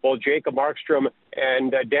why both Jacob Markstrom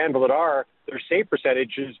and Dan Vladar, their save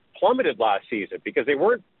percentages plummeted last season because they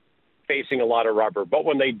weren't facing a lot of rubber. But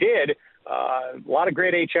when they did, a lot of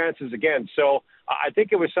grade A chances again. So I think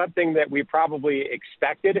it was something that we probably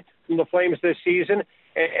expected from the Flames this season.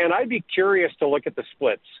 And I'd be curious to look at the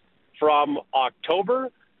splits from October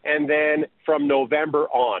and then from November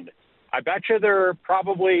on. I bet you they're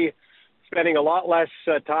probably spending a lot less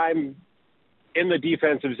time in the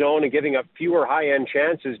defensive zone and giving up fewer high-end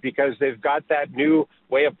chances because they've got that new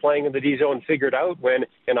way of playing in the D zone figured out, when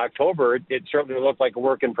in October it certainly looked like a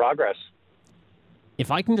work in progress. If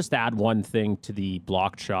I can just add one thing to the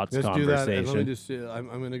blocked shots Let's conversation. do that. Let me just. I'm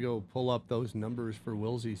going to go pull up those numbers for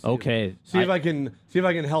Wilsey. Okay. See if I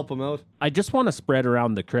can help him out. I just want to spread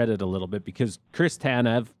around the credit a little bit, because Chris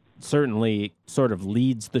Tanev certainly sort of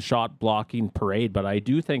leads the shot blocking parade, but I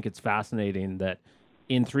do think it's fascinating that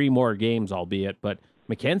in 3 more games, albeit, but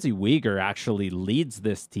Mackenzie Weegar actually leads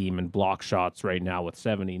this team in block shots right now with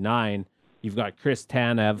 79. You've got Chris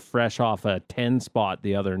Tanev fresh off a 10 spot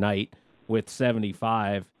the other night with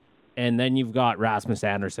 75, and then you've got Rasmus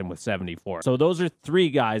Andersson with 74. So those are 3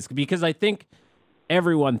 guys, because I think,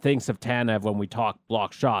 everyone thinks of Tanev when we talk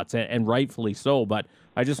block shots, and rightfully so. But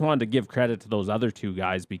I just wanted to give credit to those other two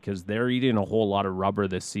guys because they're eating a whole lot of rubber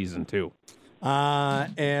this season too.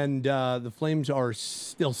 And the Flames are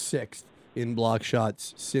still 6th in block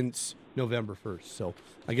shots since November 1st. So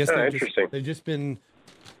I guess they've just been.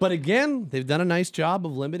 But again, they've done a nice job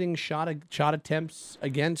of limiting shot attempts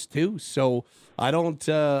against too. So I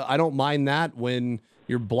don't mind that when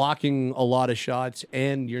you're blocking a lot of shots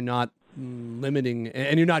and you're not limiting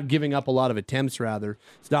and you're not giving up a lot of attempts. Rather,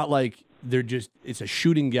 it's not like it's a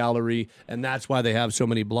shooting gallery, and that's why they have so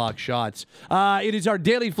many blocked shots. It is our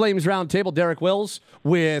Daily Flames Roundtable. Derek Wills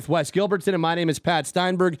with Wes Gilbertson, and my name is Pat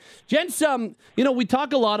Steinberg. Gents, we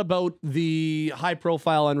talk a lot about the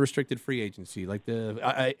high-profile unrestricted free agency, like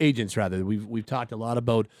the agents, rather. We've talked a lot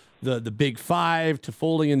about the big five.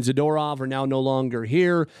 Toffoli and Zadorov are now no longer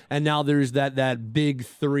here, and now there's that big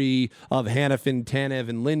three of Hanifin, Tanev,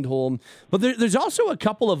 and Lindholm. But there's also a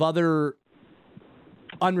couple of other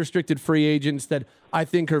unrestricted free agents that I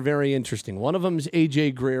think are very interesting. One of them is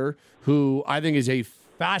AJ Greer, who I think is a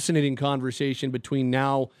fascinating conversation between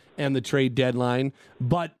now and the trade deadline.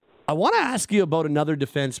 But I want to ask you about another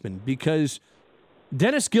defenseman because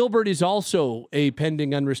Dennis Gilbert is also a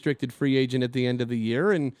pending unrestricted free agent at the end of the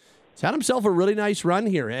year, and he's had himself a really nice run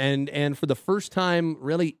here. And for the first time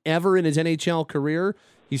really ever in his NHL career,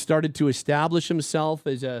 he started to establish himself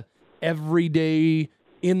as a everyday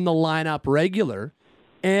in the lineup regular.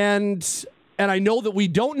 And I know that we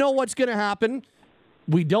don't know what's going to happen.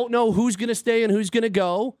 We don't know who's going to stay and who's going to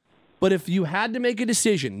go. But if you had to make a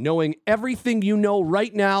decision, knowing everything you know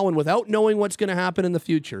right now and without knowing what's going to happen in the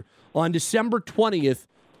future, on December 20th,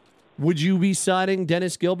 would you be signing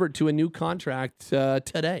Dennis Gilbert to a new contract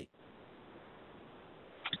today?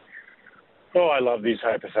 Oh, I love these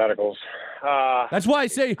hypotheticals. That's why I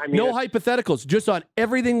say no hypotheticals. Just on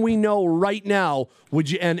everything we know right now,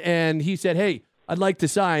 would you? And he said, "Hey, I'd like to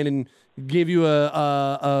sign," and gave you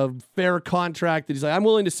a fair contract that he's like, "I'm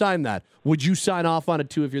willing to sign that." Would you sign off on it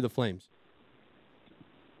too if you're the Flames?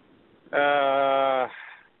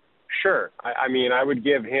 Sure. I would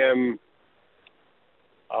give him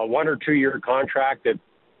a 1 or 2 year contract at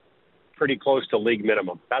pretty close to league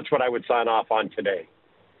minimum. That's what I would sign off on today.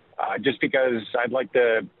 Just because I'd like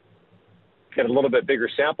to get a little bit bigger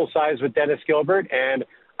sample size with Dennis Gilbert, and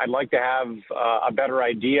I'd like to have a better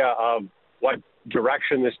idea of what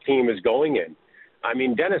direction this team is going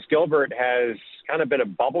in. Dennis Gilbert has kind of been a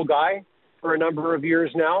bubble guy for a number of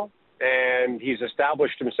years now, and he's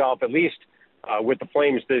established himself, at least with the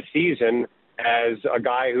Flames this season, as a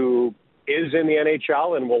guy who is in the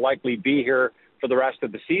NHL and will likely be here for the rest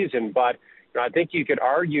of the season. But I think you could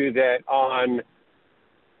argue that on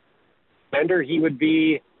Bender, he would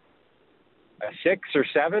be a 6 or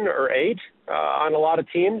 7 or 8 on a lot of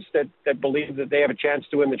teams that believe that they have a chance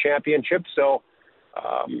to win the championship. So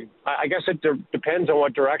I guess it depends on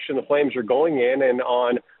what direction the Flames are going in and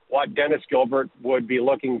on what Dennis Gilbert would be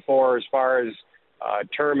looking for as far as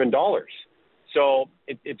term and dollars. So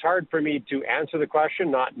it's hard for me to answer the question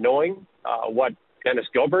not knowing what Dennis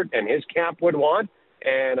Gilbert and his camp would want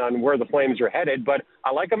and on where the Flames are headed. But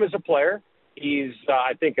I like him as a player. He's,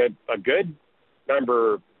 I think, a good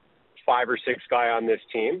number 5 or 6 guy on this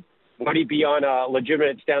team. Would he be on a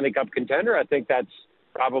legitimate Stanley Cup contender? I think that's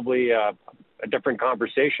probably a different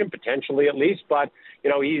conversation, potentially at least. But,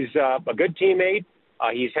 he's a good teammate.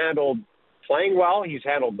 He's handled playing well. He's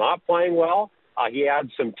handled not playing well. He adds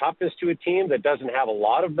some toughness to a team that doesn't have a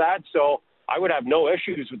lot of that. So I would have no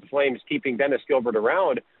issues with the Flames keeping Dennis Gilbert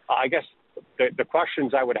around. I guess the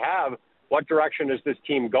questions I would have, what direction is this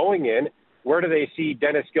team going in? Where do they see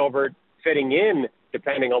Dennis Gilbert fitting in,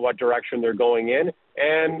 depending on what direction they're going in?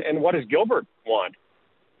 And what does Gilbert want?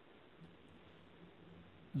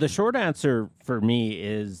 The short answer for me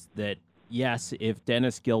is that, yes, if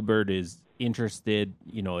Dennis Gilbert is interested,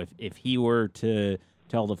 if he were to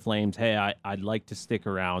tell the Flames, hey, I'd like to stick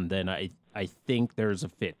around, then I think there's a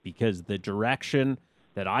fit, because the direction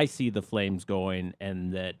that I see the Flames going,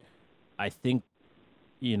 and that I think,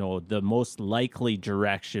 the most likely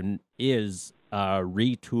direction is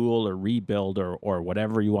retool or rebuild or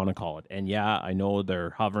whatever you want to call it. And yeah, I know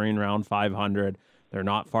they're hovering around 500. They're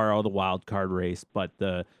not far out of the wild card race, but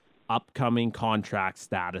the upcoming contract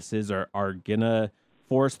statuses are going to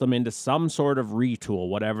force them into some sort of retool,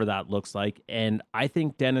 whatever that looks like. And I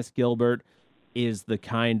think Dennis Gilbert is the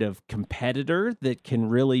kind of competitor that can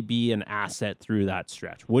really be an asset through that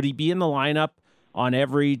stretch. Would he be in the lineup on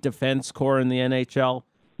every defense core in the NHL?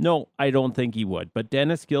 No, I don't think he would. But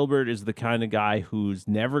Dennis Gilbert is the kind of guy who's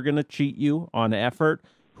never going to cheat you on effort,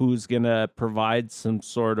 who's going to provide some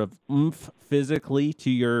sort of oomph physically to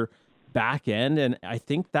your back end, and I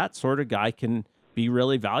think that sort of guy can be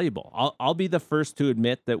really valuable. I'll be the first to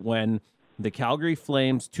admit that when the Calgary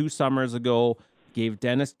Flames 2 summers ago gave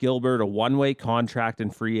Dennis Gilbert a one-way contract in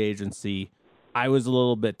free agency, I was a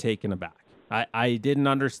little bit taken aback. I didn't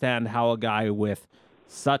understand how a guy with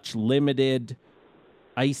such limited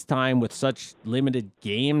ice time, with such limited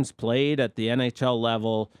games played at the NHL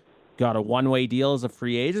level, got a one-way deal as a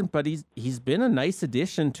free agent, but he's been a nice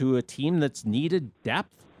addition to a team that's needed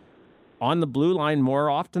depth on the blue line more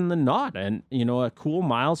often than not. And, a cool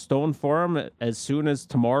milestone for him. As soon as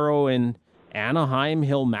tomorrow in Anaheim,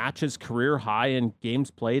 he'll match his career high in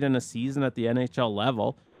games played in a season at the NHL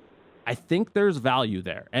level. I think there's value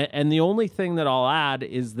there. And the only thing that I'll add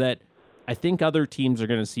is that I think other teams are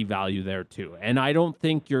going to see value there too. And I don't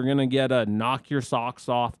think you're going to get a knock your socks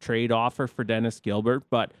off trade offer for Dennis Gilbert,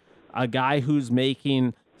 but a guy who's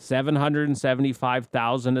making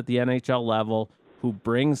 $775,000 at the NHL level, who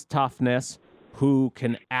brings toughness, who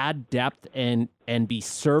can add depth and be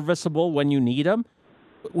serviceable when you need him.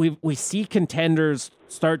 We see contenders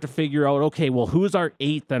start to figure out, okay, well, who's our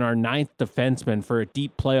 8th and our 9th defenseman for a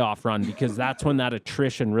deep playoff run? Because that's when that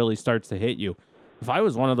attrition really starts to hit you. If I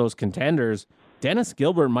was one of those contenders, Dennis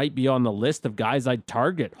Gilbert might be on the list of guys I'd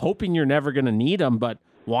target, hoping you're never going to need him, but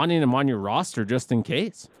wanting him on your roster just in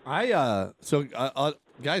case. Guys,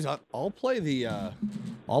 I'll play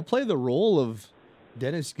the role of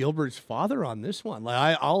Dennis Gilbert's father on this one.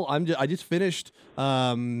 Like I just finished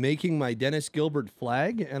making my Dennis Gilbert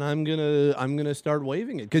flag, and I'm gonna start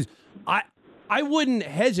waving it because I wouldn't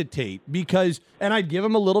hesitate and I'd give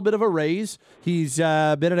him a little bit of a raise. He's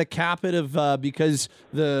been at a capit of because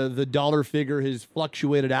the dollar figure has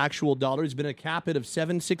fluctuated. Actual dollar has been a capit of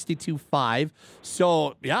 $762.5.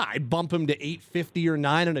 So yeah, I'd bump him to $850 or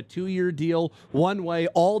 $9 on a 2-year deal, one way,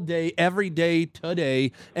 all day, every day,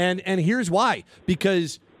 today. And here's why: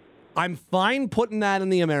 because I'm fine putting that in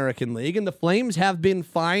the American League, and the Flames have been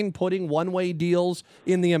fine putting one-way deals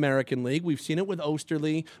in the American League. We've seen it with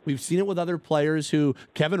Osterley. We've seen it with other players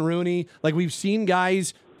Kevin Rooney, we've seen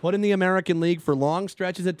guys put in the American League for long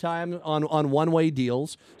stretches of time on one-way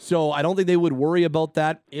deals. So I don't think they would worry about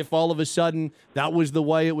that if all of a sudden that was the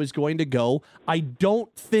way it was going to go. I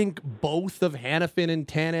don't think both of Hanifin and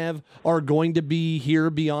Tanev are going to be here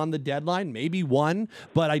beyond the deadline. Maybe one,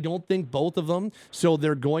 but I don't think both of them. So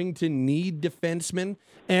they're going to need defensemen.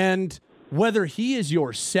 And whether he is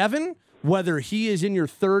your 7, whether he is in your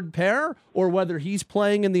 3rd pair, or whether he's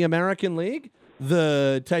playing in the American League,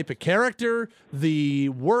 the type of character, the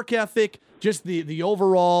work ethic, just the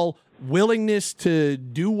overall willingness to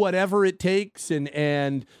do whatever it takes.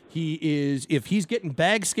 And he is, if he's getting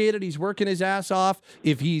bag skated, he's working his ass off.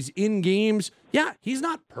 If he's in games, yeah, he's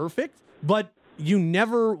not perfect, but you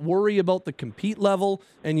never worry about the compete level,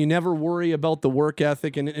 and you never worry about the work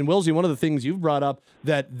ethic. And Wilsey, one of the things you've brought up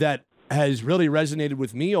that has really resonated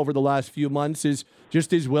with me over the last few months is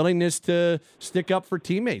just his willingness to stick up for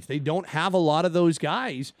teammates. They don't have a lot of those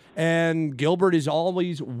guys, and Gilbert is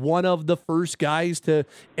always one of the first guys to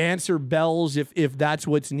answer bells if that's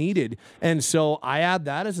what's needed. And so I add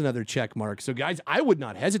that as another check mark. So guys, I would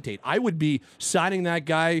not hesitate. I would be signing that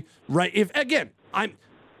guy right. If again,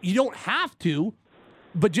 you don't have to,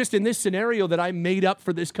 but just in this scenario that I made up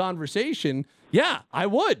for this conversation, yeah, I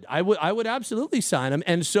would absolutely sign him.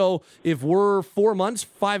 And so if we're 4 months,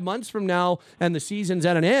 5 months from now, and the season's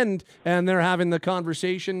at an end, and they're having the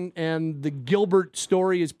conversation, and the Gilbert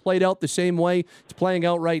story is played out the same way it's playing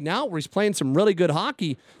out right now, where he's playing some really good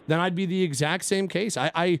hockey, then I'd be the exact same case.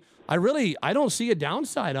 I don't see a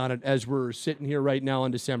downside on it as we're sitting here right now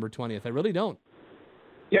on December 20th. I really don't.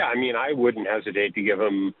 Yeah, I mean, I wouldn't hesitate to give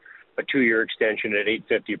him a 2-year extension at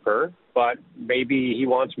 $850 per, but maybe he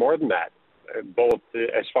wants more than that, both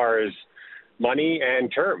as far as money and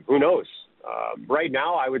term. Who knows? Right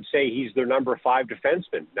now, I would say he's their number 5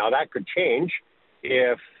 defenseman. Now, that could change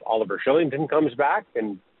if Oliver Shillington comes back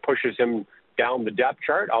and pushes him down the depth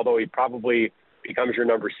chart, although he probably becomes your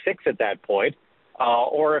number 6 at that point,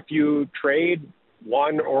 or if you trade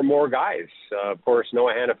one or more guys. Of course,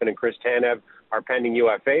 Noah Hanifin and Chris Tanev are pending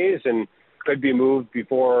UFAs and could be moved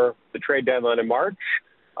before the trade deadline in March.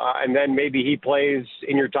 And then maybe he plays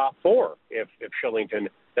in your top 4 if Shillington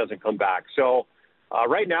doesn't come back. So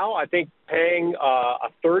right now, I think paying a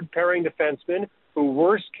third pairing defenseman who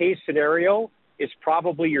worst case scenario is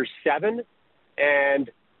probably your 7. And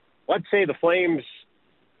let's say the Flames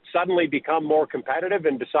suddenly become more competitive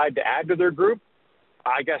and decide to add to their group.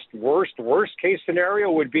 I guess worst case scenario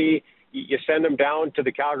would be you send him down to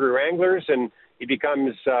the Calgary Wranglers and he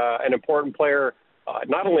becomes an important player,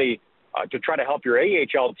 not only to try to help your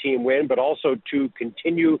AHL team win, but also to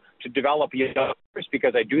continue to develop young players,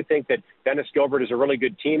 because I do think that Dennis Gilbert is a really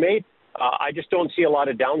good teammate. I just don't see a lot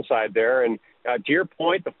of downside there. And to your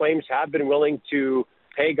point, the Flames have been willing to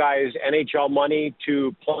pay guys NHL money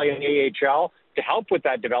to play in the AHL to help with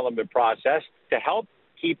that development process, to help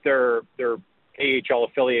keep their AHL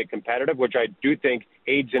affiliate competitive, which I do think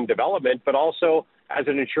aids in development, but also as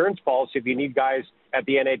an insurance policy if you need guys at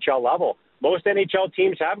the NHL level. Most NHL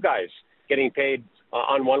teams have guys getting paid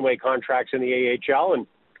on one-way contracts in the AHL, and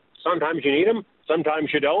sometimes you need them, sometimes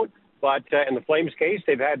you don't. But in the Flames case,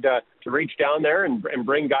 they've had to reach down there and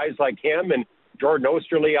bring guys like him and Jordan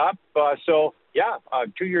Osterley up. So, yeah, a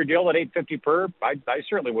 2-year deal at $850 per, I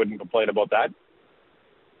certainly wouldn't complain about that.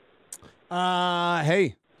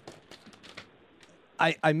 Hey,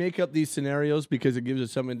 I make up these scenarios because it gives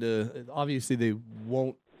us something to, obviously they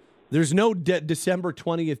won't, there's no December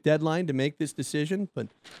 20th deadline to make this decision, but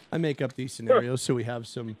I make up these scenarios so we have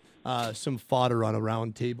some fodder on a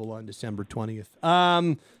round table on December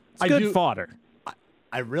 20th. It's good fodder.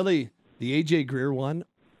 I really, the AJ Greer one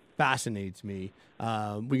fascinates me.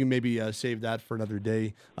 We can maybe save that for another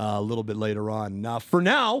day a little bit later on. For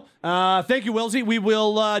now, thank you, Wilsey. We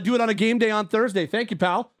will do it on a game day on Thursday. Thank you,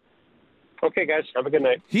 pal. Okay, guys. Have a good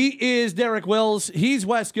night. He is Derek Wills. He's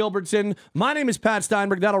Wes Gilbertson. My name is Pat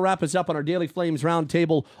Steinberg. That'll wrap us up on our Daily Flames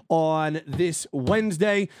Roundtable on this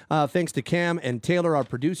Wednesday. Thanks to Cam and Taylor, our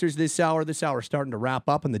producers this hour. This hour starting to wrap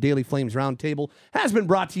up, and the Daily Flames Roundtable has been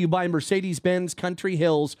brought to you by Mercedes-Benz Country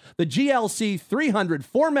Hills. The GLC 300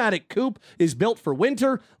 4MATIC Coupe is built for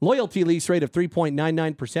winter. Loyalty lease rate of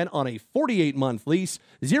 3.99% on a 48-month lease.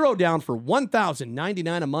 Zero down for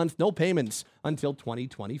 $1,099 a month. No payments until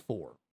 2024.